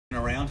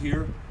around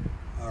here.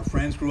 Our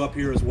friends grew up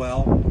here as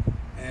well,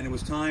 and it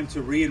was time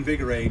to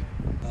reinvigorate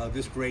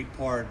this great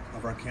part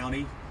of our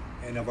county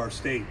and of our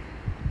state.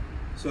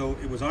 So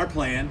it was our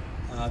plan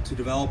to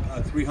develop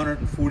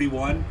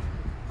 341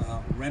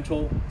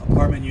 rental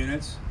apartment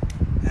units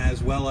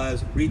as well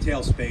as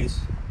retail space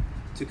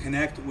to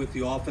connect with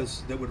the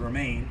office that would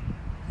remain,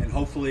 and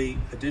hopefully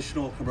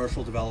additional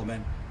commercial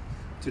development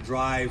to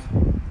drive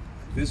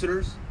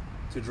visitors,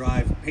 to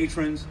drive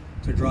patrons,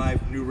 to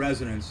drive new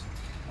residents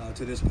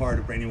to this part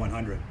of Brainy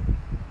 100.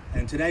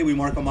 And today we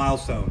mark a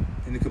milestone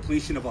in the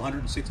completion of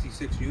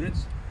 166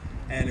 units.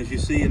 And as you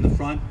see in the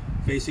front,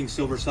 facing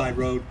Silverside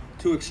Rd,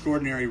 2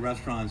 extraordinary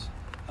restaurants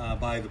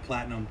by the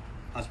Platinum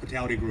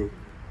Hospitality Group,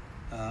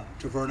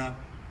 Taverna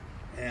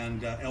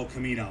and El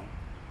Camino.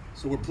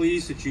 So we're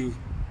pleased that you've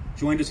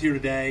joined us here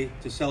today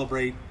to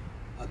celebrate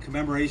a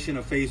commemoration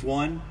of Phase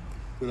 1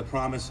 with a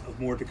promise of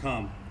more to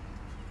come.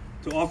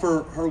 To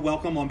offer her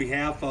welcome on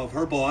behalf of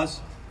her boss,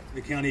 the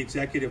County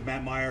Executive,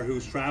 Matt Meyer,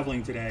 who's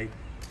traveling today,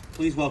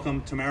 please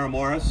welcome Tamara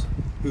Morris,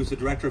 who's the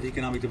Director of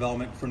Economic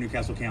Development for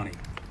Newcastle County.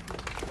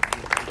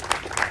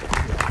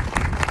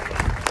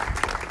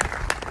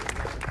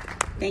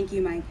 Thank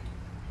you, Mike.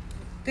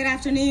 Good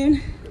afternoon.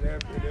 Good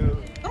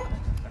afternoon. Oh,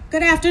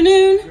 good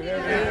afternoon. Good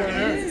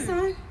afternoon. Is this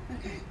on?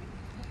 Okay.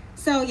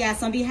 So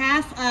yes, on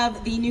behalf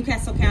of the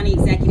Newcastle County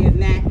Executive,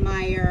 Matt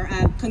Meyer,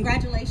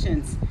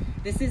 congratulations.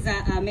 This is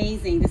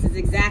amazing. This is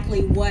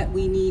exactly what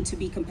we need to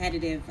be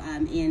competitive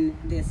in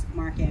this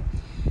market.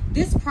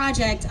 This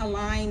project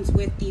aligns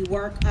with the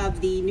work of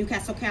the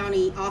Newcastle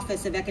County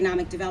Office of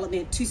Economic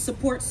Development to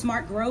support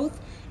smart growth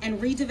and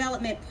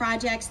redevelopment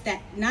projects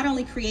that not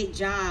only create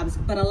jobs,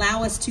 but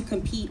allow us to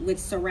compete with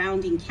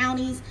surrounding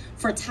counties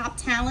for top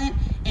talent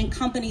and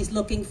companies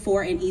looking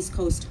for an East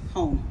Coast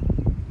home.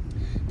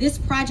 This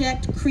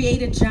project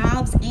created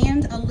jobs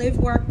and a live,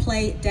 work,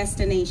 play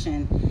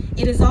destination.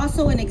 It is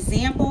also an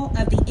example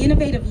of the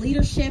innovative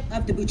leadership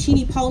of the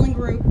Buccini Pollin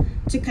Group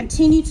to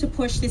continue to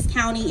push this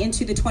county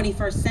into the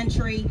 21st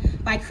century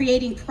by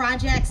creating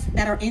projects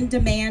that are in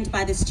demand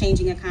by this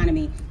changing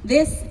economy.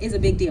 This is a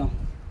big deal.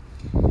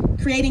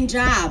 Creating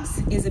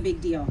jobs is a big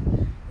deal.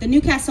 The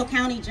Newcastle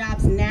County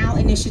Jobs Now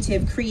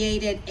initiative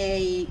created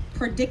a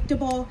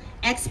predictable,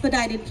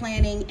 expedited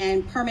planning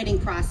and permitting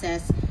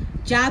process.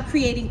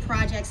 Job-creating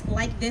projects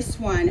like this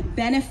one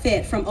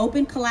benefit from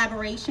open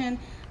collaboration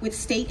with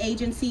state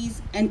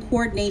agencies and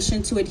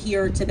coordination to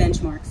adhere to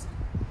benchmarks.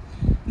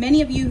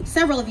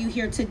 Several of you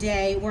here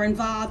today were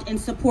involved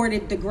and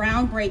supported the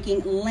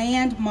groundbreaking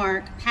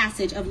landmark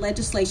passage of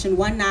legislation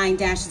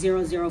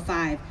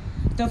 19-005,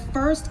 the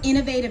first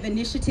innovative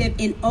initiative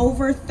in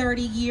over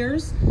 30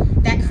 years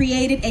that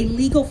created a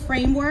legal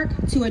framework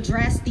to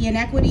address the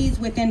inequities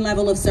within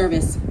level of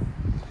service.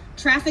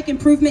 Traffic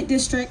improvement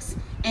districts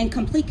and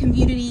complete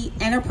community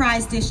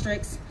enterprise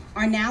districts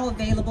are now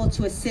available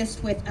to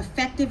assist with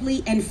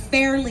effectively and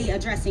fairly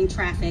addressing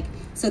traffic.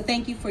 So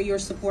thank you for your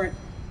support.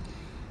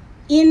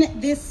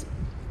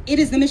 It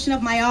is the mission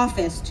of my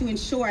office to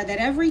ensure that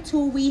every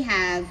tool we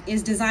have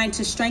is designed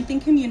to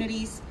strengthen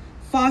communities,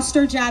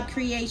 foster job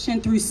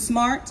creation through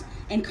smart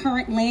and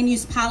current land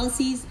use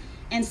policies,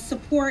 and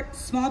support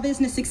small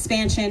business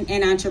expansion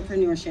and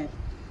entrepreneurship.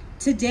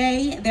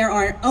 Today, there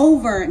are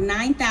over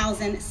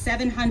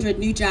 9,700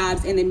 new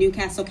jobs in the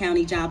Newcastle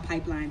County job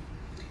pipeline.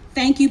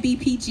 Thank you,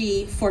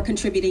 BPG, for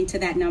contributing to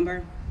that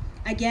number.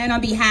 Again,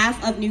 on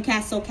behalf of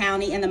Newcastle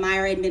County and the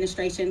Meyer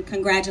administration,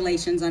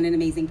 congratulations on an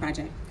amazing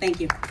project. Thank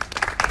you.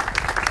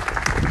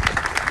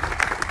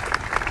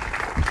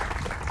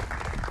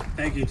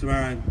 Thank you,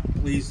 Tamara.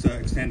 Please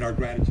extend our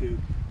gratitude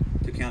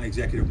to County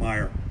Executive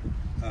Meyer.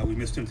 We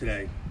missed him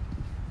today.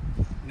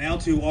 Now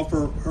to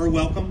offer her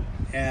welcome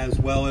as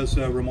well as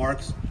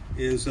remarks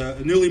is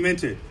a newly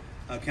minted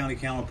county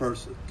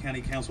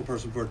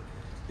councilperson for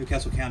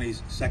Newcastle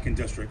County's 2nd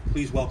District.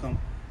 Please welcome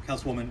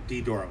Councilwoman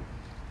D. Durham.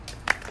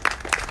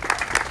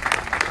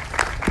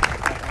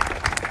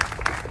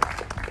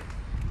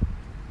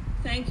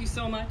 Thank you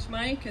so much,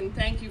 Mike, and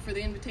thank you for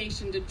the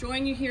invitation to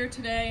join you here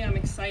today. I'm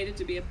excited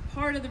to be a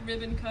part of the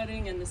ribbon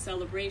cutting and the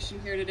celebration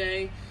here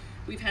today.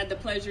 We've had the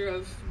pleasure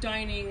of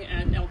dining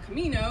at El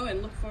Camino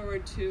and look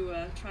forward to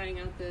trying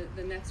out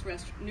the next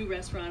new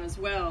restaurant as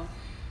well.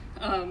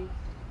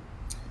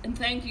 And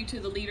thank you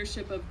to the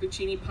leadership of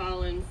Buccini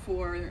Pollin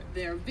for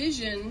their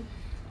vision.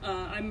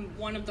 I'm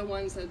one of the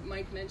ones that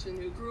Mike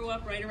mentioned who grew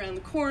up right around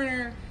the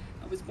corner.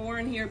 I was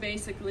born here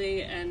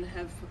basically and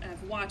have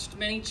watched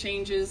many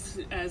changes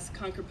as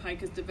Concord Pike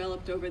has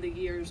developed over the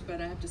years,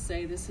 but I have to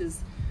say this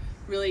is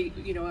really,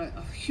 a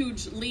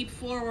huge leap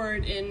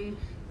forward in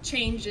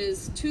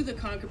changes to the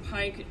Concord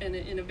Pike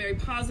in a very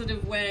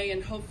positive way,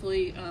 and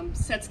hopefully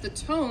sets the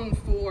tone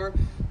for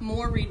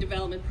more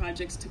redevelopment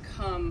projects to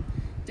come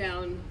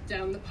down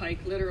the pike,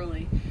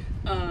 literally.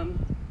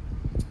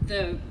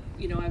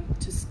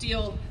 To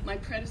steal my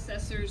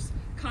predecessor's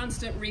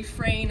constant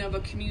refrain of a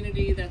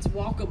community that's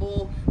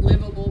walkable,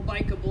 livable,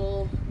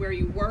 bikeable, where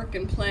you work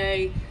and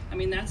play. I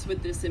mean, that's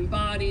what this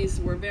embodies.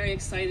 We're very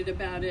excited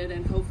about it,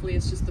 and hopefully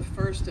it's just the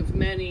first of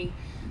many.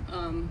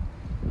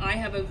 I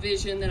have a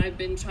vision that I've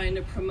been trying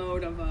to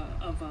promote of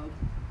a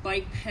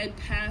bike ped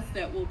path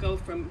that will go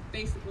from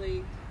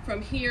basically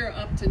from here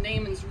up to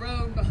Naaman's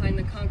Road, behind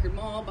the Concord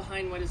Mall,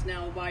 behind what is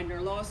now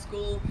Widener Law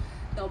School.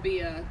 There'll be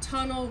a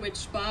tunnel,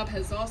 which Bob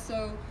has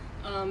also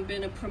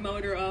been a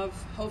promoter of,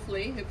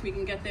 hopefully, if we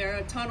can get there,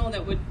 a tunnel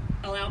that would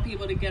allow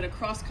people to get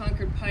across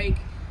Concord Pike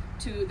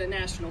to the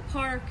National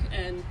Park,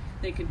 and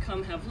they could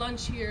come have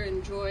lunch here,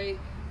 enjoy,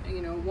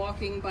 you know,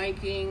 walking,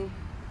 biking,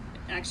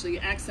 actually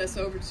access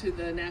over to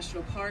the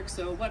National Park.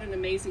 So what an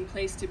amazing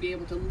place to be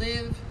able to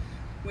live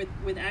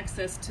with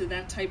access to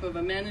that type of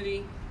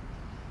amenity.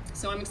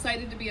 So I'm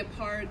excited to be a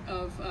part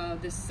of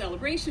this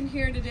celebration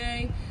here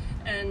today,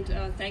 and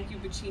thank you,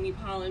 Buccini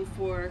Pollin,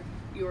 for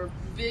your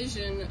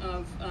vision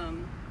of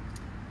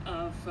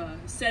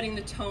setting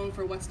the tone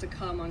for what's to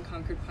come on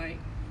Concord Pike.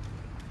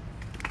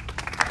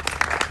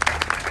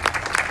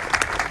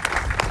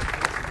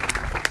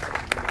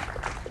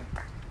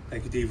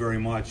 Thank you, Dee, very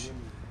much.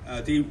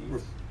 Dee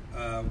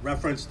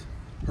referenced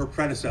her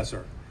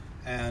predecessor,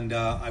 and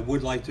I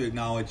would like to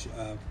acknowledge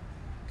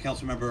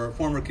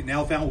former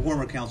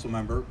council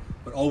member,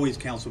 but always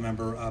council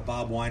member,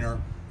 Bob Weiner,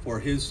 for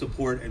his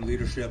support and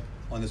leadership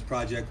on this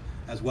project,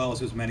 as well as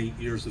his many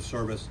years of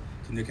service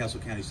to Newcastle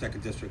County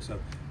 2nd District. So,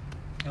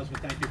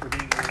 Councilman, thank you for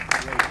being here. I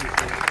really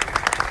appreciate it.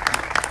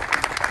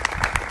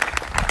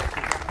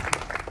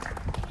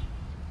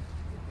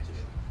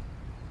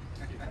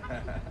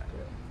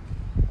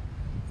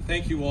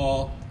 Thank you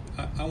all.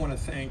 I want to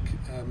thank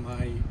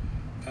my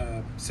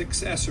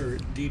successor,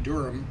 Dee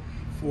Durham,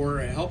 for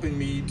helping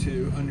me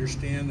to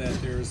understand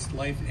that there's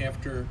life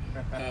after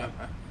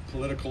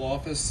political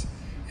office,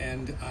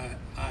 and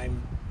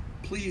I'm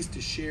pleased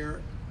to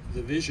share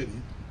the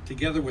vision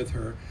together with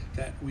her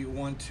that we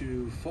want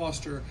to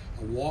foster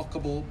a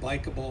walkable,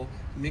 bikeable,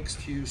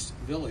 mixed-use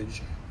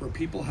village where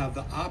people have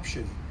the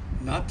option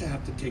not to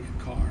have to take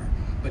a car,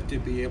 but to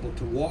be able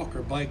to walk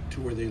or bike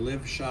to where they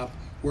live, shop,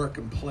 work,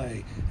 and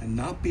play, and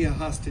not be a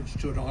hostage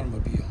to an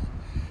automobile.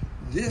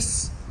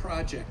 This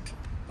project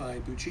by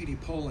Buccini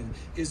Pollin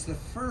is the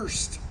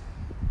first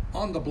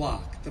on the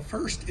block, the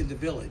first in the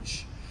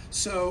village.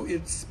 So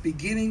it's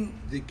beginning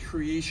the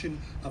creation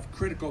of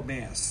critical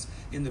mass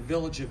in the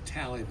village of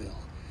Tallyville.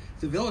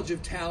 The village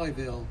of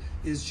Tallyville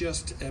is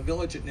just a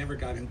village that never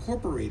got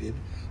incorporated,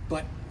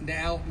 but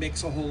now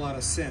makes a whole lot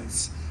of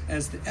sense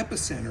as the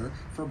epicenter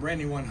for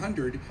Branding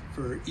 100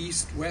 for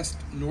east, west,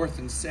 north,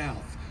 and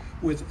south,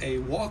 with a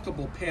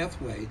walkable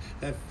pathway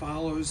that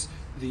follows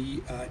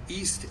the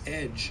east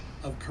edge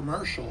of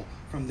commercial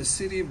from the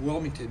city of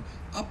Wilmington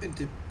up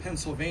into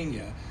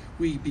Pennsylvania.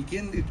 We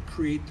begin to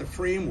create the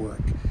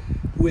framework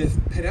with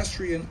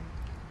pedestrian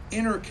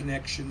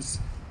interconnections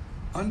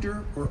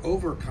under or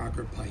over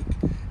Concord Pike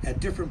at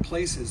different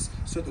places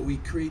so that we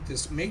create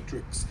this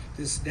matrix,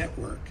 this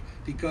network,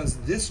 because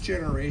this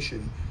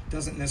generation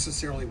doesn't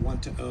necessarily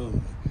want to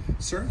own.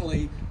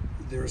 Certainly,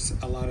 there's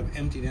a lot of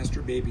empty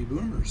nester baby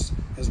boomers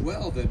as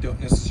well that don't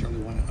necessarily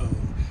want to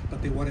own,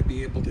 but they want to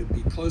be able to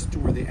be close to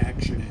where the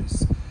action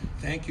is.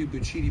 Thank you,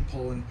 Buccini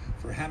Pollin,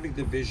 for having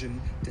the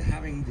vision, to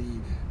having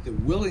the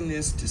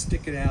willingness to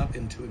stick it out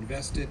and to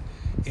invest it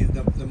in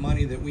the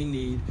money that we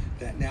need,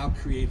 that now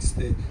creates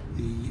the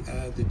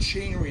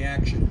chain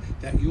reaction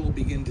that you will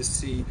begin to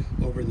see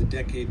over the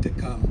decade to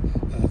come.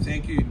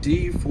 Thank you,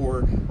 Dee,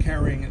 for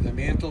carrying the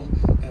mantle,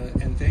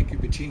 and thank you,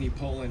 Buccini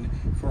Pollin,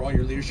 for all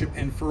your leadership,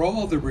 and for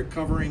all the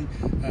recovering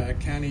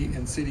county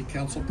and city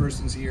council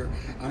persons here.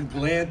 I'm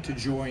glad to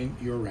join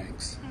your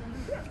ranks.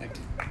 Thank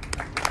you.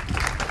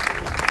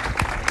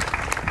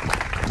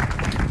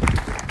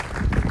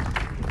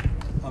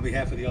 On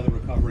behalf of the other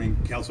recovering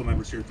council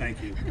members here,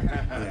 thank you for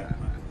that.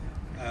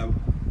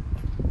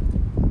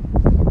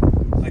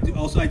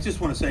 I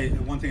just want to say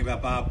one thing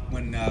about Bob.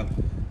 When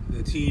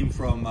the team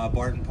from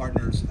Barton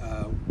Partners,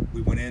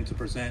 we went in to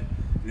present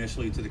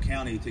initially to the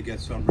county to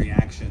get some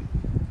reaction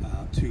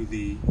to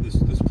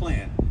this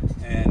plan,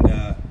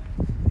 and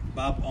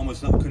Bob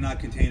almost could not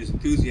contain his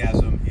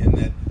enthusiasm in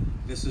that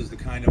this is the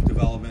kind of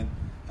development,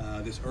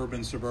 this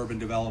urban suburban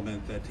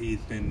development that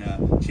he's been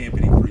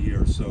championing for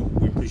years. So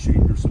we appreciate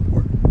your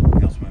support,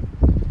 Councilman.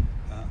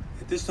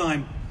 At this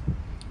time,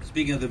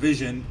 speaking of the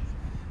vision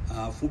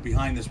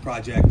behind this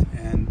project,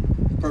 and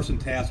the person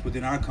tasked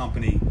within our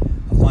company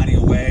of finding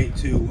a way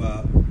to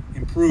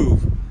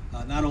improve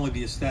not only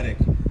the aesthetic,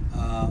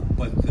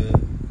 but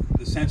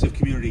the sense of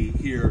community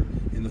here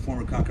in the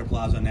former Concord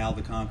Plaza, now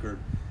the Concord.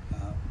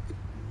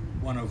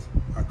 One of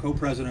our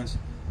co-presidents,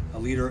 a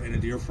leader and a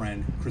dear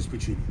friend, Chris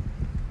Buccini.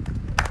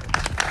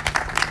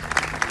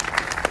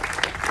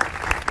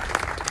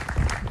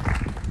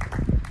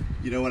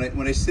 You know,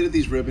 when I sit at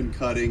these ribbon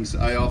cuttings,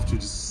 I often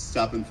just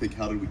stop and think,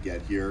 how did we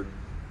get here?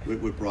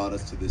 What brought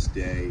us to this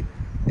day?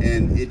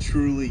 And it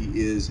truly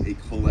is a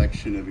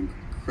collection of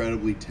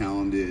incredibly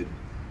talented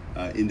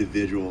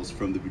individuals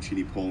from the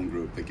Buccini Pollin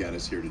Group that get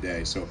us here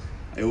today. So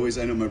I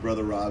know my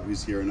brother Rob,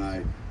 who's here,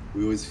 and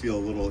we always feel a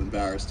little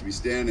embarrassed to be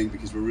standing,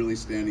 because we're really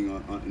standing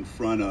in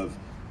front of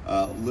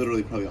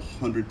literally probably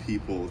 100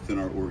 people within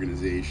our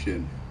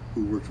organization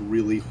who worked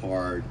really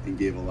hard and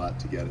gave a lot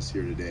to get us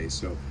here today.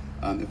 So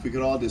if we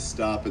could all just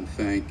stop and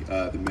thank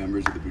the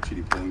members of the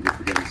Buccini Pollin Group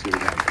for getting us here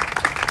today.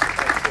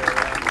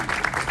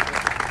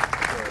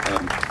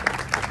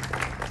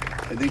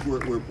 I think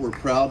we're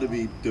proud to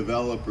be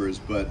developers,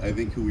 but I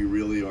think who we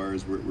really are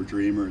is we're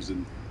dreamers.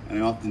 And I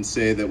often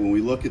say that when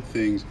we look at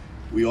things,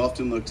 we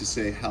often look to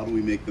say, how do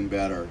we make them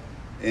better?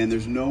 And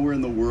there's nowhere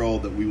in the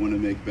world that we want to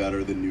make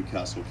better than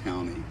Newcastle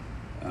County.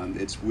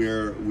 It's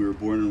where we were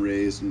born and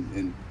raised,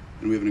 and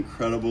we have an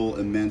incredible,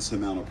 immense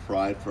amount of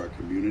pride for our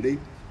community.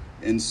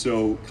 And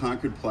so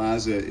Concord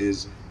Plaza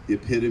is the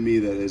epitome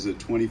that is a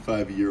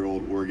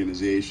 25-year-old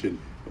organization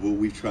of what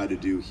we've tried to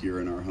do here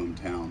in our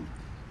hometown.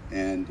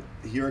 And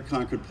here at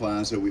Concord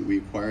Plaza, we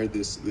acquired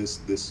this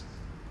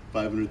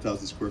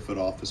 500,000 square foot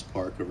office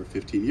park over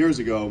 15 years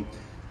ago.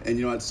 And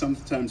you know,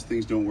 sometimes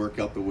things don't work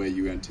out the way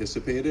you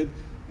anticipated,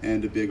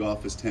 and a big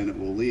office tenant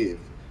will leave.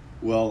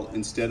 Well,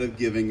 instead of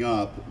giving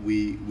up,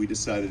 we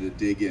decided to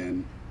dig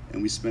in,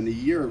 and we spent a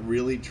year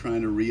really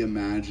trying to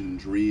reimagine and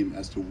dream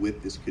as to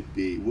what this could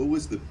be. What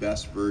was the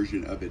best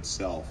version of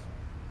itself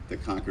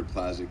that Concord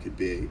Plaza could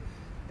be?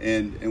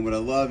 And what I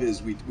love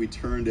is we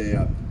turned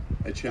a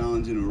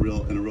challenge into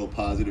a real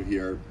positive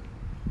here,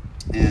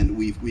 and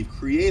we've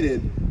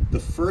created the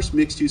first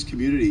mixed-use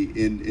community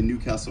in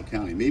Newcastle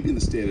County, maybe in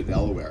the state of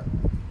Delaware.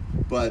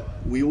 But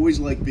we always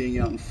like being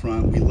out in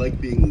front, we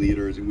like being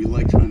leaders, and we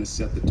like trying to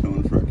set the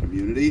tone for our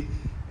community.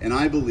 And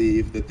I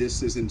believe that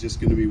this isn't just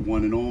going to be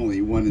one and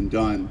only, one and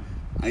done.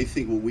 I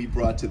think what we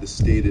brought to the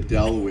state of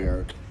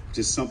Delaware, which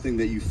is something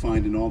that you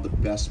find in all the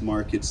best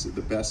markets,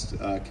 the best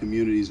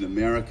communities in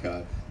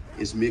America,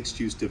 is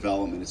mixed-use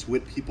development. It's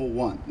what people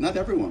want. Not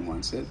everyone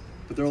wants it,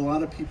 but there are a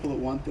lot of people that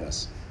want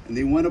this. And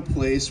they want a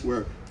place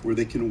where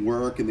they can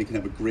work and they can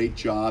have a great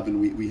job,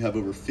 and we have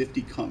over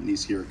 50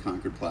 companies here at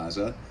Concord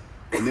Plaza.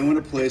 And they want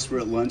a place where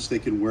at lunch they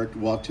can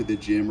walk to the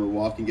gym, or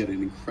walk and get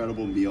an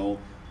incredible meal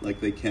like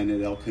they can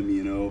at El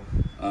Camino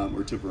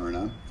or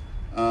Taverna.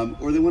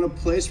 Or they want a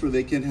place where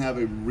they can have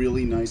a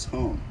really nice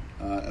home,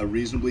 a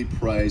reasonably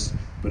priced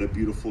but a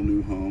beautiful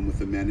new home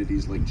with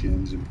amenities like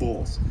gyms and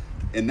pools.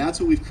 And that's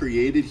what we've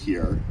created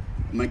here.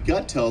 My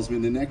gut tells me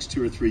in the next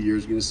 2 or 3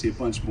 years, you're going to see a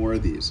bunch more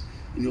of these.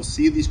 And you'll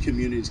see these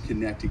communities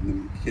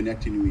connecting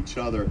to each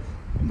other.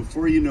 And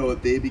before you know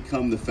it, they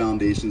become the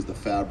foundations, the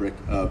fabric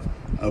of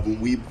what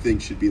we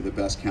think should be the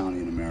best county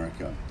in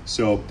America.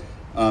 So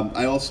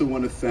I also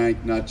want to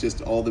thank not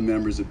just all the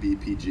members of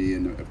BPG,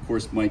 and of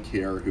course Mike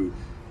Hare, who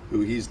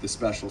he's the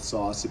special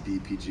sauce at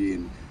BPG.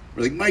 And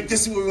we're like, Mike,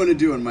 this is what we want to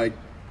do. And Mike,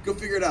 go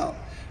figure it out.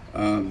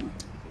 And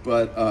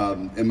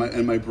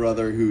my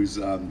brother, who's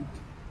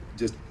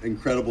just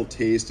incredible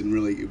taste and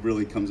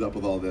really comes up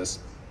with all this.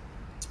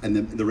 And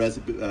then the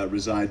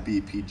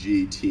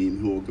ResideBPG team,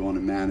 who will go on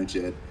and manage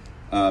it.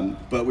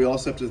 But we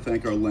also have to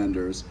thank our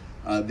lenders.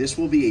 This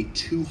will be a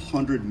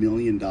 $200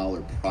 million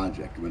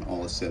project when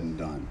all is said and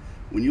done.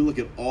 When you look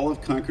at all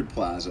of Concord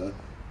Plaza,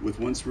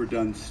 once we're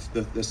done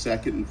the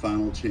second and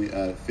final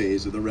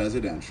phase of the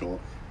residential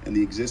and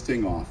the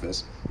existing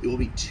office, it will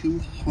be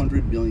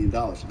 $200 million.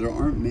 There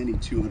aren't many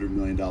 $200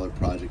 million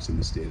projects in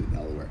the state of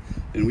Delaware.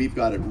 And we've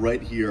got it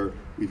right here.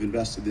 We've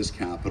invested this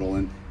capital,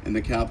 and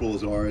the capital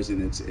is ours,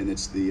 and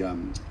it's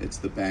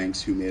the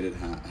banks who made it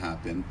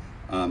happen.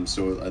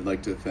 So I'd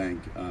like to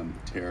thank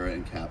Tara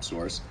and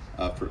CapSource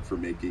for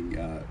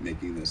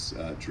making this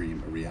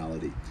dream a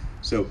reality.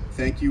 So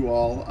thank you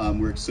all.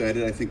 We're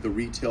excited. I think the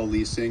retail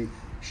leasing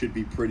should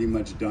be pretty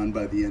much done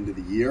by the end of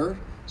the year.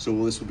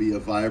 So this will be a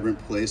vibrant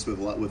place with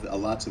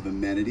lots of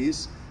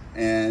amenities.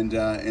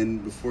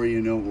 And before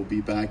you know, we'll be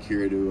back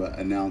here to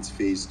announce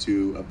phase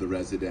 2 of the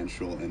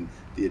residential and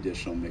the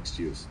additional mixed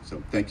use.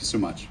 So thank you so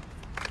much.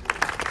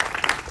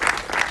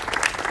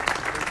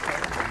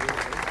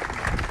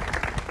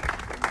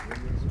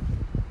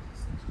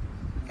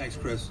 Thanks,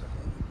 Chris.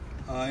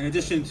 In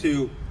addition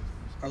to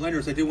our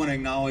lenders, I did want to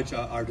acknowledge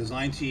our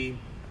design team,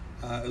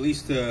 at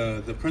least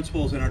the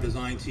principals in our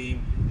design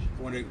team.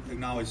 I want to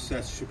acknowledge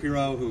Seth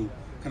Shapiro, who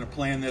kind of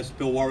planned this,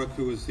 Bill Warwick,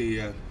 who is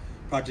the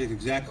project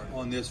exec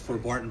on this for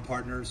Barton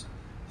Partners,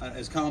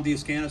 as Colin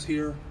Diascanis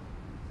here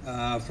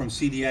from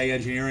CDA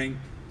Engineering,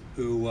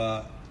 who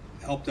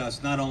helped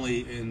us not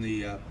only in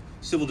the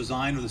civil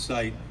design of the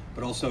site,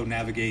 but also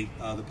navigate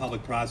the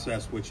public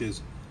process, which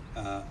is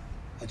a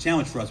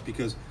challenge for us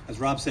because, as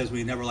Rob says,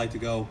 we never like to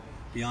go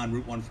beyond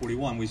Route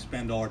 141. We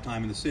spend all our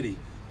time in the city.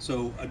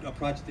 So a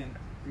project in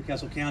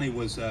Newcastle County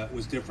was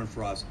different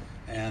for us,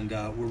 and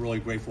we're really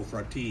grateful for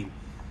our team.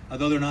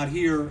 Although they're not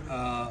here,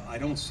 I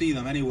don't see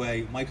them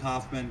anyway. Mike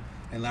Hoffman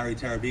and Larry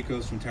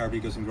Tarabikos from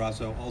Tarabikos and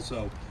Grasso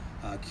also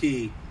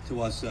key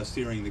to us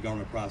steering the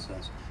government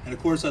process. And of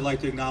course, I'd like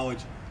to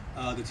acknowledge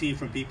the team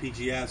from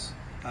BPGS,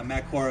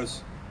 Matt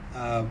Corris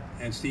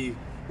and Steve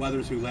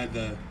Weathers, who led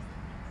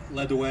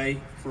the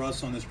way for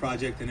us on this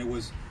project. And it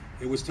was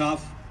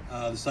tough.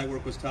 The site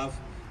work was tough.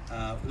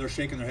 They're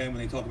shaking their head when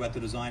they talk about the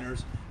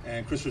designers.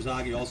 And Chris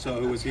Rizaghi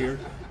also, who was here.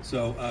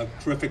 So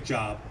terrific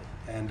job.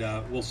 And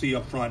we'll see you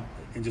up front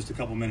in just a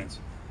couple minutes.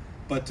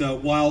 But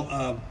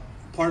while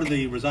part of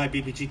the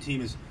ResideBPG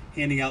team is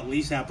handing out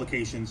lease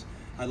applications,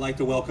 I'd like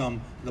to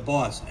welcome the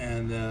boss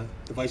and the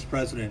vice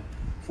president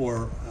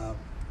for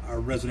our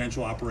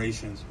residential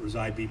operations,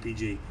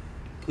 ResideBPG.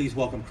 Please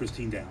welcome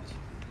Christine Downs.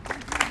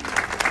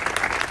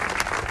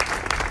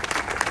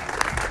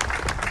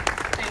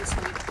 Thanks,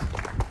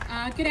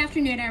 Mike. Good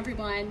afternoon,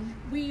 everyone.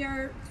 We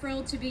are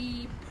thrilled to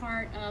be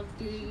part of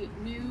the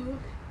new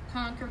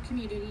Concord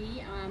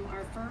community,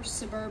 our first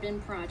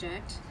suburban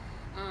project.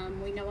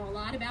 We know a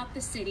lot about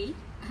the city,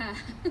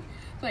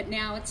 but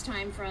now it's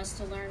time for us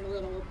to learn a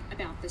little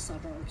about the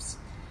suburbs.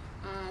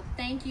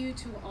 Thank you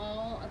to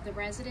all of the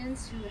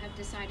residents who have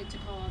decided to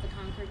call the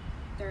Concord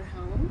their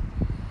home.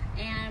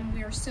 And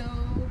we are so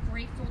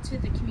grateful to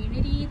the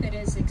community that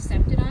has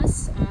accepted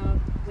us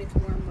with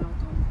warm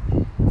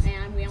welcome.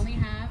 And we only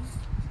have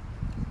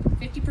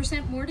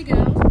 50% more to go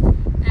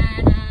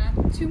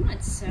and 2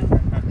 months, so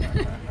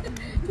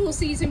pool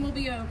season will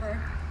be over.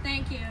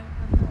 Thank you.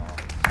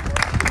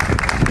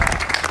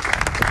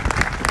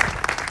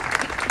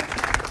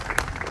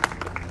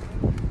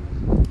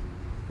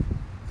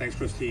 Thanks,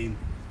 Christine.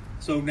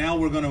 So now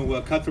we're going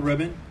to cut the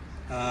ribbon,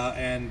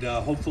 and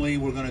hopefully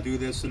we're going to do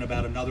this in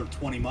about another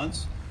 20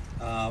 months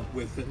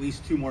with at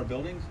least 2 more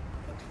buildings,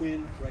 a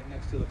twin right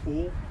next to the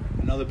pool,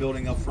 another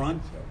building up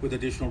front with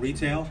additional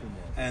retail,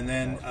 and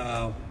then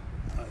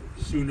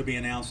soon to be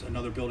announced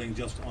another building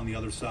just on the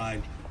other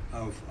side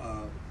of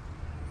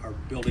our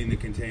building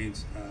that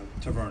contains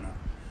Taverna.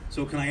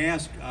 So can I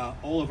ask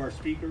all of our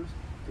speakers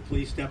to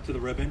please step to the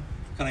ribbon?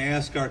 Can I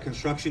ask our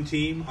construction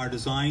team, our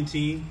design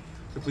team,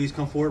 to please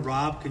come forward?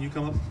 Rob, can you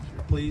come up,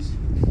 please?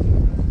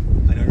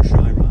 I know you're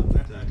shy, Rob.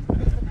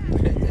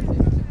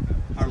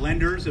 Our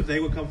lenders, if they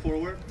would come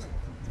forward.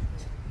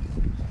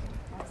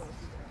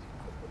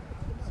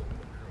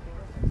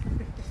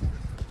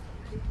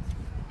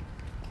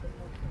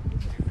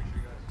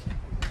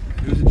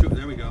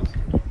 There we go.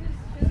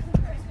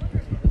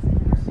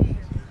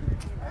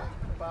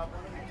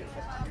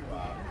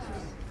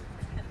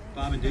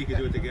 Bob and Dee can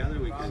do it together.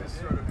 We can.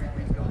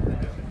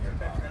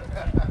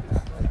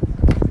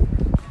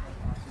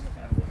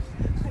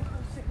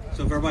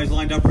 So if everybody's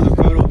lined up for the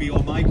photo, it'll be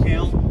on my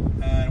count,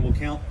 and we'll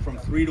count from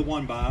 3 to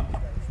 1,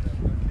 Bob.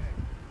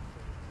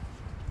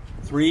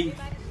 3,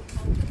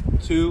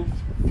 2,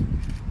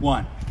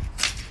 1.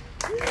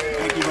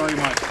 Thank you very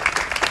much.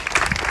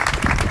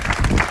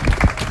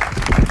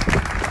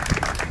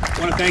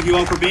 I want to thank you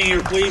all for being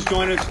here. Please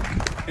join us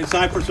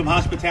inside for some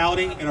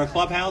hospitality in our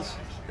clubhouse.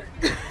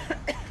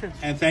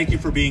 And thank you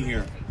for being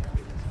here.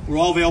 We're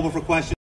all available for questions.